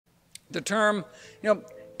The term,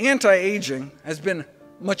 anti-aging has been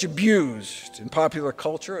much abused in popular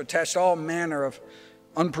culture, attached to all manner of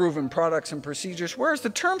unproven products and procedures, whereas the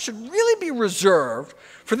term should really be reserved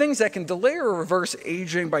for things that can delay or reverse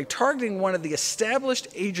aging by targeting one of the established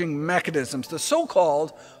aging mechanisms, the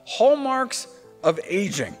so-called hallmarks of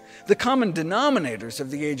aging, the common denominators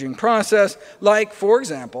of the aging process, like, for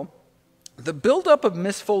example, the buildup of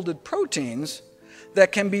misfolded proteins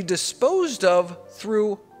that can be disposed of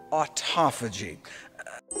through autophagy.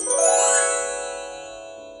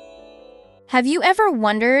 Have you ever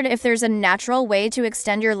wondered if there's a natural way to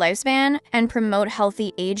extend your lifespan and promote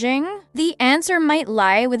healthy aging? The answer might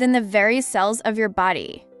lie within the very cells of your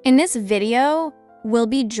body. In this video, we'll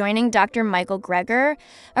be joining Dr. Michael Greger,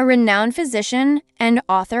 a renowned physician and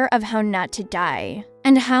author of How Not to Die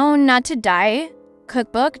and How Not to Die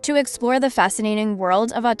cookbook, to explore the fascinating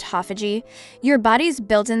world of autophagy, your body's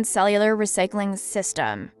built-in cellular recycling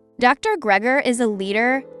system. Dr. Greger is a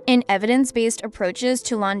leader in evidence-based approaches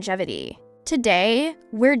to longevity. Today,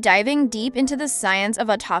 we're diving deep into the science of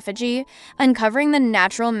autophagy, uncovering the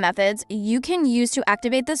natural methods you can use to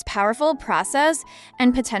activate this powerful process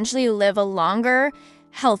and potentially live a longer,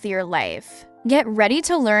 healthier life. Get ready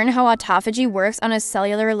to learn how autophagy works on a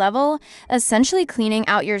cellular level, essentially cleaning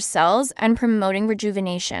out your cells and promoting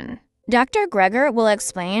rejuvenation. Dr. Greger will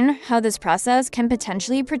explain how this process can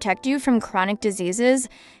potentially protect you from chronic diseases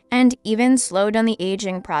and even slow down the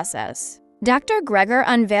aging process. Dr. Greger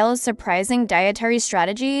unveils surprising dietary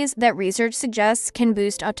strategies that research suggests can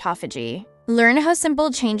boost autophagy. Learn how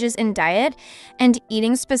simple changes in diet and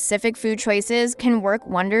eating specific food choices can work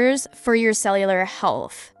wonders for your cellular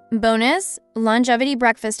health. Bonus, longevity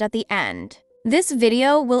breakfast at the end. This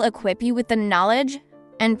video will equip you with the knowledge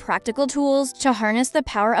and practical tools to harness the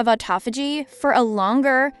power of autophagy for a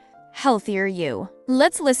longer, healthier you.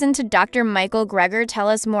 Let's listen to Dr. Michael Greger tell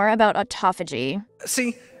us more about autophagy.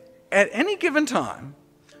 See, at any given time,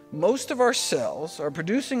 most of our cells are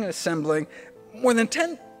producing and assembling more than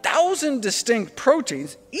 10,000 distinct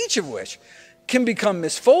proteins, each of which can become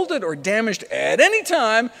misfolded or damaged at any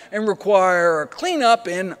time and require a cleanup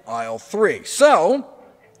in aisle 3.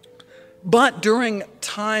 But during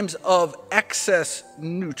times of excess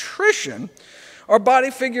nutrition, our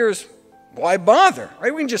body figures, why bother,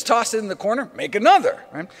 right? We can just toss it in the corner, make another,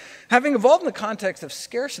 right? Having evolved in the context of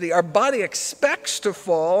scarcity, our body expects to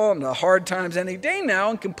fall into hard times any day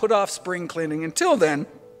now and can put off spring cleaning until then.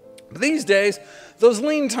 But these days, those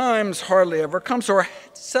lean times hardly ever come, so our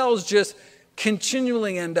cells just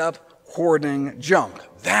continually end up hoarding junk.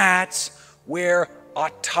 That's where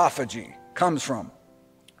autophagy comes from.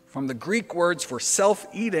 From the Greek words for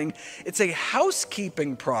self-eating, it's a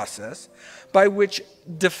housekeeping process by which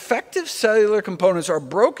defective cellular components are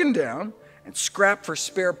broken down and scrapped for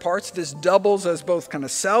spare parts. This doubles as both kind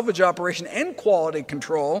of salvage operation and quality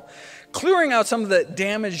control, clearing out some of the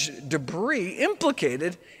damaged debris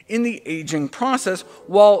implicated in the aging process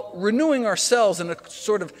while renewing our cells in a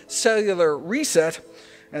sort of cellular reset.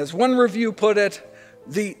 As one review put it,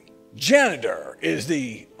 the janitor is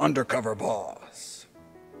the undercover boss.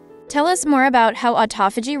 Tell us more about how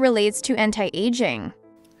autophagy relates to anti-aging.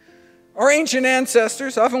 Our ancient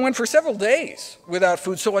ancestors often went for several days without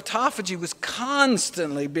food, so autophagy was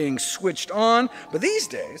constantly being switched on. But these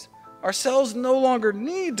days, our cells no longer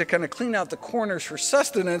need to kind of clean out the corners for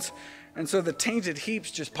sustenance, and so the tainted heaps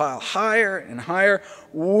just pile higher and higher,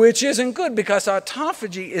 which isn't good because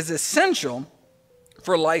autophagy is essential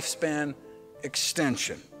for lifespan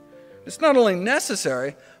extension. It's not only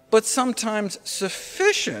necessary, but sometimes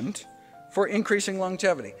sufficient for increasing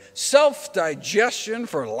longevity. Self-digestion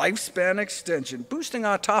for lifespan extension. Boosting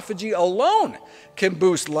autophagy alone can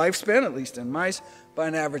boost lifespan, at least in mice, by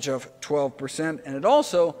an average of 12%, and it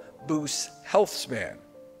also boosts health span.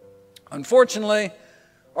 Unfortunately,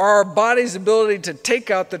 our body's ability to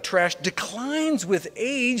take out the trash declines with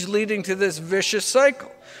age, leading to this vicious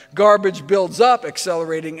cycle. Garbage builds up,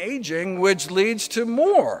 accelerating aging, which leads to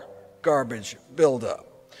more garbage buildup.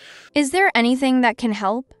 Is there anything that can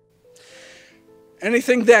help?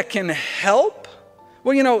 Anything that can help?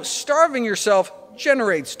 Well, starving yourself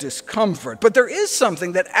generates discomfort, but there is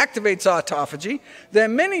something that activates autophagy that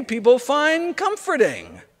many people find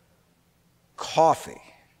comforting. Coffee.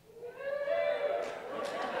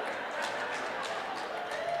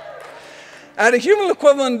 At a human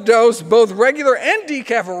equivalent dose, both regular and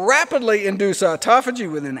decaf rapidly induce autophagy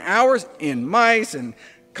within hours in mice, and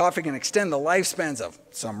coffee can extend the lifespans of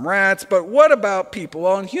some rats. But what about people?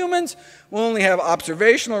 Well, in humans, we'll only have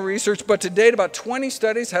observational research, but to date, about 20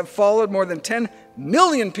 studies have followed more than 10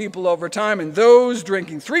 million people over time, and those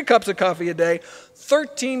drinking 3 cups of coffee a day,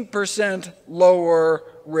 13% lower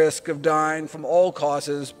risk of dying from all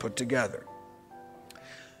causes put together.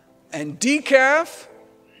 And decaf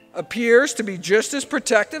appears to be just as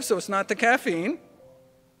protective, so it's not the caffeine.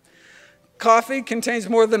 Coffee contains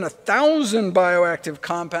more than 1,000 bioactive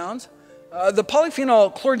compounds. The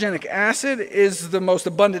polyphenol chlorogenic acid is the most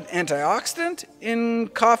abundant antioxidant in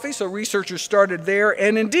coffee, so researchers started there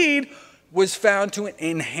and indeed was found to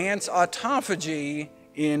enhance autophagy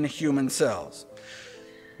in human cells.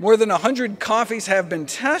 More than 100 coffees have been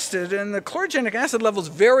tested, and the chlorogenic acid levels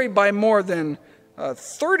vary by more than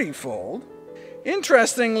 30-fold.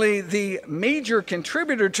 Interestingly, the major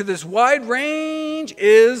contributor to this wide range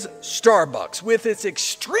is Starbucks, with its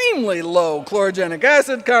extremely low chlorogenic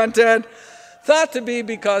acid content, thought to be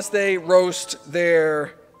because they roast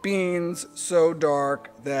their beans so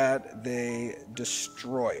dark that they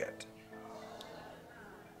destroy it.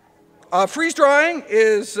 Freeze drying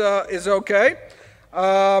is okay,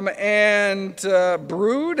 and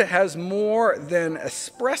brewed has more than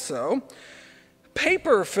espresso.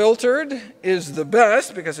 Paper filtered is the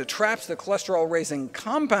best because it traps the cholesterol-raising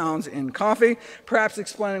compounds in coffee, perhaps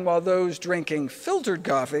explaining why those drinking filtered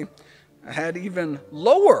coffee had even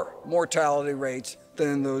lower mortality rates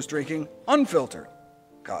than those drinking unfiltered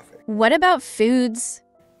coffee. What about foods?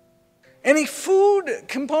 Any food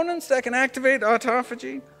components that can activate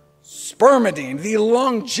autophagy? Spermidine, the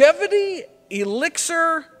longevity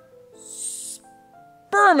elixir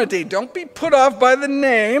spermidine. Don't be put off by the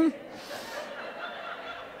name.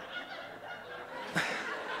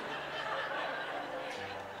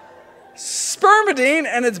 Spermidine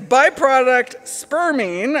and its byproduct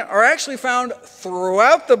spermine are actually found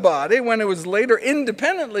throughout the body. When it was later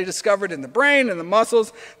independently discovered in the brain and the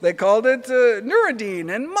muscles, they called it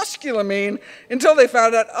neurodine and musculamine until they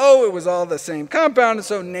found out, oh, it was all the same compound, and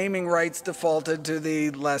so naming rights defaulted to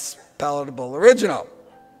the less palatable original.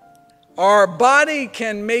 Our body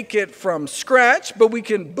can make it from scratch, but we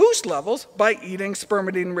can boost levels by eating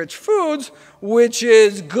spermidine-rich foods, which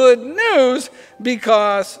is good news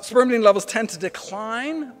because spermidine levels tend to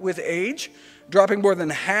decline with age, dropping more than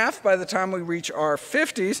half by the time we reach our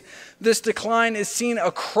 50s. This decline is seen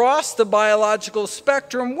across the biological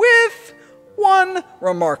spectrum with one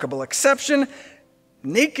remarkable exception: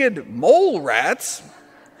 naked mole rats,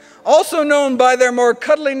 also known by their more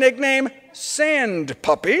cuddly nickname, sand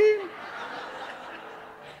puppy.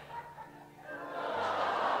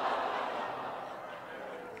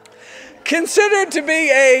 Considered to be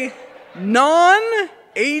a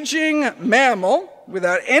non-aging mammal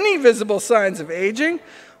without any visible signs of aging,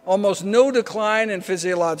 almost no decline in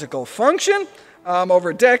physiological function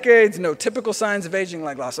over decades, no typical signs of aging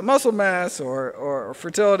like loss of muscle mass or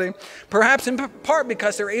fertility, perhaps in part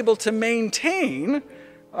because they're able to maintain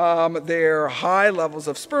their high levels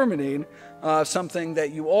of spermidine, something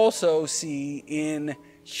that you also see in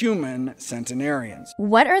human centenarians.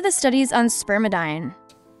 What are the studies on spermidine?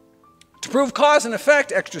 To prove cause and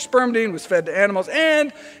effect, extra spermidine was fed to animals,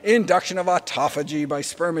 and induction of autophagy by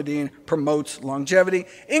spermidine promotes longevity,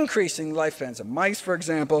 increasing lifespans of mice, for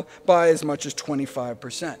example, by as much as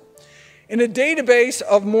 25%. In a database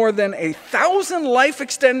of more than 1,000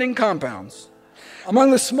 life-extending compounds,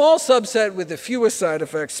 among the small subset with the fewest side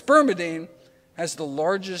effects, spermidine has the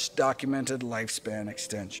largest documented lifespan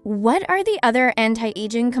extension. What are the other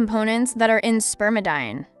anti-aging components that are in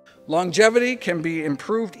spermidine? Longevity can be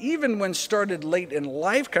improved even when started late in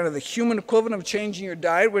life, kind of the human equivalent of changing your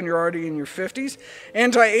diet when you're already in your 50s.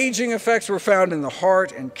 Anti-aging effects were found in the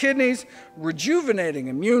heart and kidneys, rejuvenating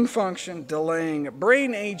immune function, delaying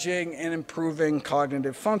brain aging, and improving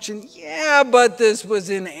cognitive function. Yeah, but this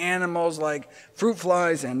was in animals like fruit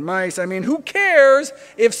flies and mice. I mean, who cares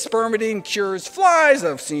if spermidine cures flies?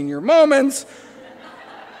 I've seen your moments.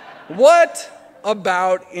 What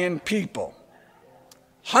about in people?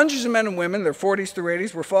 Hundreds of men and women, their 40s through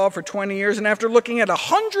 80s, were followed for 20 years, and after looking at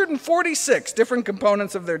 146 different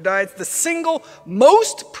components of their diets, the single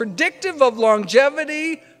most predictive of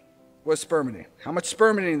longevity was spermidine. How much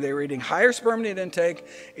spermidine they were eating. Higher spermidine intake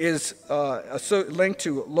is linked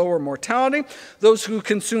to lower mortality. Those who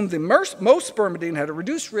consumed the most spermidine had a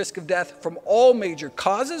reduced risk of death from all major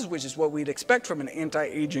causes, which is what we'd expect from an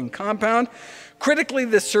anti-aging compound. Critically,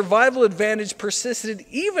 the survival advantage persisted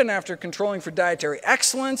even after controlling for dietary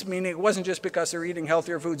excellence, meaning it wasn't just because they're eating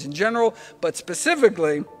healthier foods in general, but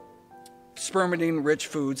specifically spermidine-rich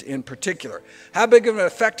foods in particular. How big of an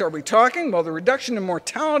effect are we talking? Well, the reduction in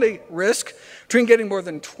mortality risk between getting more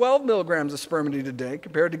than 12 milligrams of spermidine a day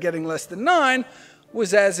compared to getting less than 9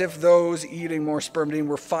 was as if those eating more spermidine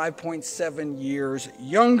were 5.7 years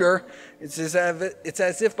younger. It's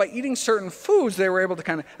as if by eating certain foods, they were able to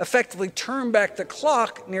kind of effectively turn back the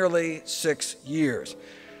clock nearly 6 years.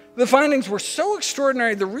 The findings were so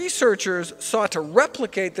extraordinary, the researchers sought to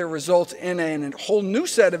replicate their results in a whole new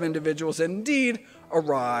set of individuals and indeed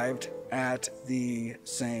arrived at the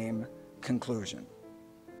same conclusion.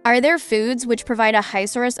 Are there foods which provide a high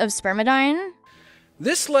source of spermidine?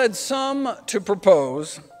 This led some to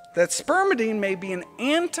propose that spermidine may be an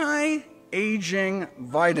anti-aging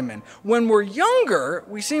vitamin. When we're younger,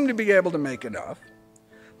 we seem to be able to make enough,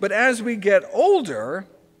 but as we get older,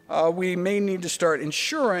 we may need to start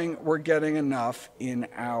ensuring we're getting enough in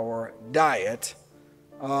our diet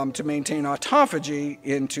to maintain autophagy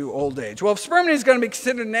into old age. Well, if spermidine is going to be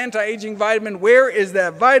considered an anti-aging vitamin, where is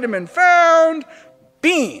that vitamin found?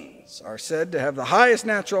 Beans are said to have the highest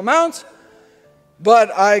natural amounts,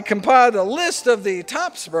 but I compiled a list of the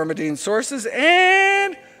top spermidine sources,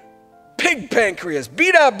 and pig pancreas,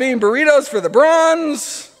 beat up bean burritos for the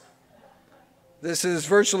bronze. This is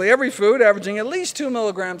virtually every food, averaging at least 2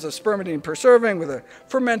 milligrams of spermidine per serving, with a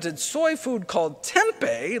fermented soy food called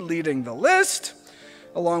tempeh leading the list,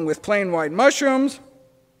 along with plain white mushrooms.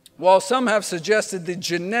 While some have suggested the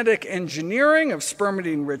genetic engineering of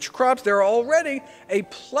spermidine-rich crops, there are already a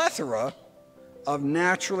plethora of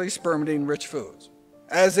naturally spermidine-rich foods.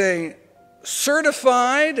 As a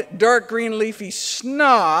certified dark green leafy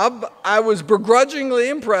snob, I was begrudgingly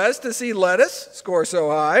impressed to see lettuce score so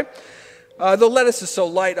high. The lettuce is so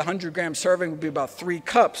light, 100 gram serving would be about 3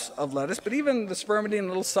 cups of lettuce, but even the spermidine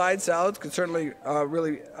little side salads could certainly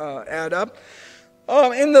really add up.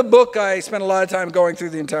 In the book, I spent a lot of time going through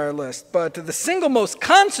the entire list, but the single most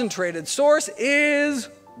concentrated source is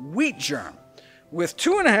wheat germ, with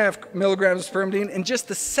 2.5 milligrams of spermidine and just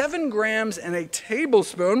the 7 grams in a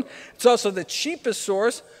tablespoon. It's also the cheapest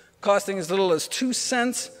source, costing as little as 2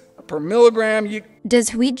 cents per milligram.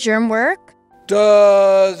 Does wheat germ work?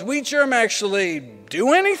 Does wheat germ actually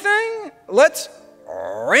do anything? Let's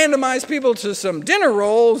randomize people to some dinner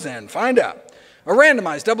rolls and find out. A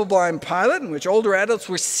randomized double-blind pilot in which older adults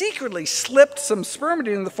were secretly slipped some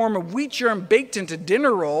spermidine in the form of wheat germ baked into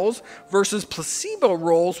dinner rolls versus placebo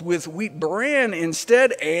rolls with wheat bran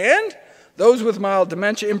instead, and those with mild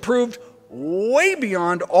dementia improved way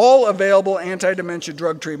beyond all available anti-dementia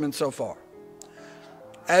drug treatments so far.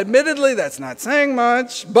 Admittedly, that's not saying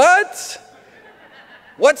much, but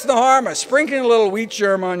what's the harm of sprinkling a little wheat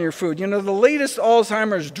germ on your food? You know, the latest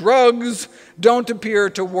Alzheimer's drugs don't appear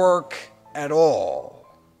to work at all.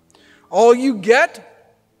 All you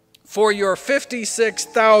get for your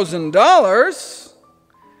 $56,000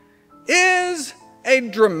 is a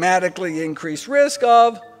dramatically increased risk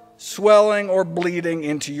of swelling or bleeding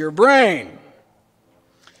into your brain.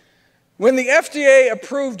 When the FDA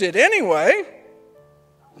approved it anyway,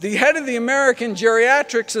 the head of the American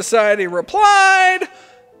Geriatric Society replied,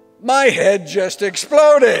 "My head just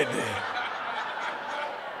exploded."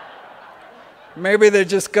 Maybe they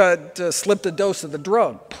just got slipped a dose of the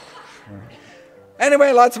drug.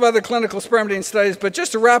 Anyway, lots of other clinical spermidine studies, but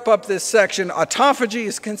just to wrap up this section, autophagy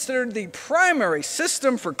is considered the primary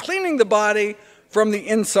system for cleaning the body from the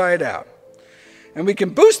inside out. And we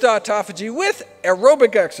can boost autophagy with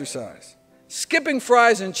aerobic exercise, skipping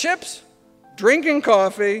fries and chips, drinking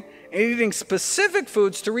coffee, and eating specific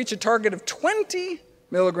foods to reach a target of 20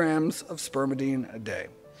 milligrams of spermidine a day.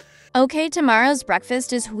 Okay, tomorrow's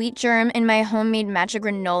breakfast is wheat germ in my homemade matcha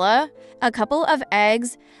granola, a couple of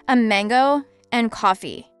eggs, a mango, and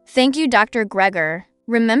coffee. Thank you, Dr. Greger.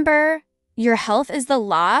 Remember, your health is the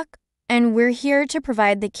lock, and we're here to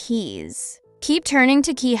provide the keys. Keep turning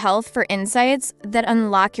to Key Health for insights that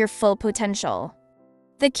unlock your full potential.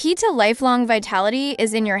 The key to lifelong vitality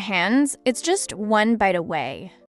is in your hands. It's just one bite away.